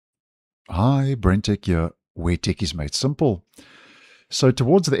Hi, BrenTech here, where tech is made simple. So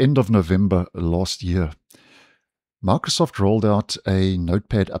towards the end of November last year, Microsoft rolled out a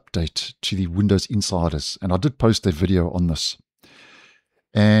Notepad update to the Windows insiders, and I did post a video on this.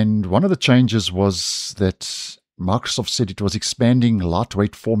 And one of the changes was that Microsoft said it was expanding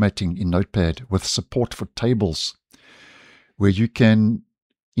lightweight formatting in Notepad with support for tables, where you can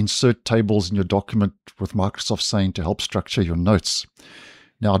insert tables in your document with Microsoft saying to help structure your notes.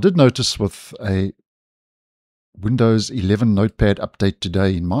 Now, I did notice with a Windows 11 Notepad update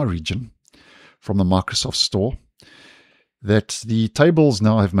today in my region from the Microsoft Store that the tables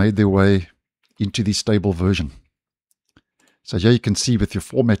now have made their way into the stable version. So here you can see with your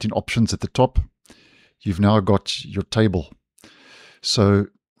formatting options at the top, you've now got your table. So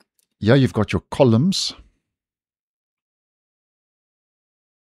here you've got your columns,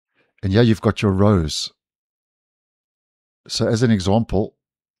 and here you've got your rows. So as an example,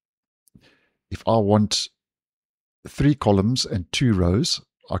 if I want 3 columns and 2 rows,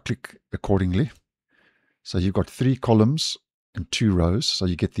 I click accordingly. So you've got 3 columns and 2 rows, so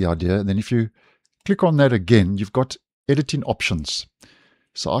you get the idea. And then if you click on that again, you've got editing options.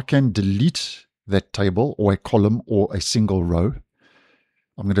 So I can delete that table or a column or a single row.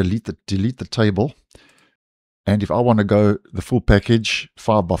 I'm going to delete the table. And if I want to go the full package,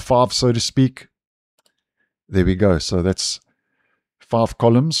 5 by 5, so to speak, there we go. So that's 5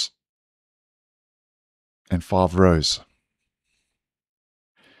 columns and 5 rows.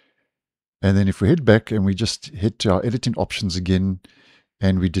 And then if we head back and we just head to our editing options again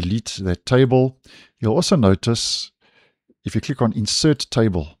and we delete that table, you'll also notice if you click on Insert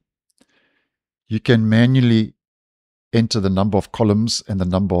Table, you can manually enter the number of columns and the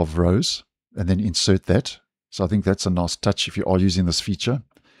number of rows and then insert that. So I think that's a nice touch if you are using this feature.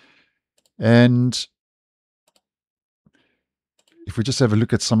 And if we just have a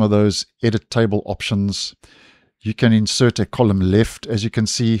look at some of those edit table options, you can insert a column left, as you can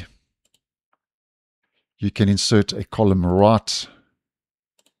see. You can insert a column right.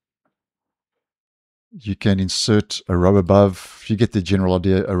 You can insert a row above. You get the general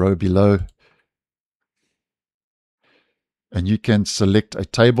idea, a row below. And you can select a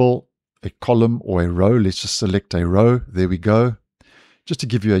table, a column, or a row. Let's just select a row. There we go. Just to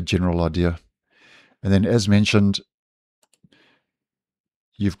give you a general idea. And then as mentioned,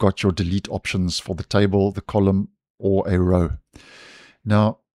 you've got your delete options for the table, the column, or a row.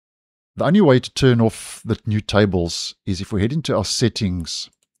 Now, the only way to turn off the new tables is if we head into our settings,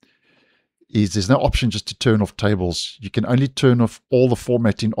 there's no option just to turn off tables. You can only turn off all the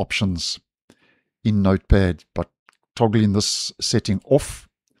formatting options in Notepad, but toggling this setting off,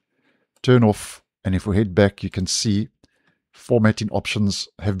 turn off, and if we head back, you can see formatting options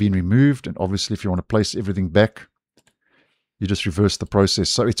have been removed. And obviously, if you want to place everything back, you just reverse the process.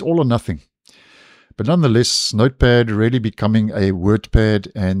 So it's all or nothing. But nonetheless, Notepad really becoming a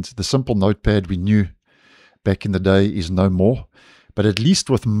WordPad, and the simple Notepad we knew back in the day is no more. But at least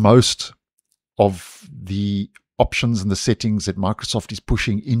with most of the options and the settings that Microsoft is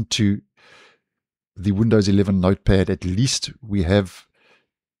pushing into the Windows 11 Notepad, at least we have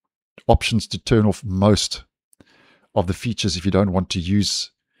options to turn off most of the features if you don't want to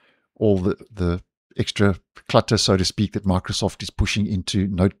use all the extra clutter, so to speak, that Microsoft is pushing into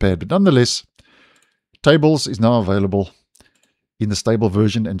Notepad. But nonetheless, Tables is now available in the stable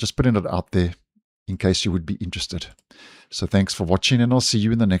version, and just putting it out there in case you would be interested. So thanks for watching, and I'll see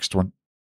you in the next one.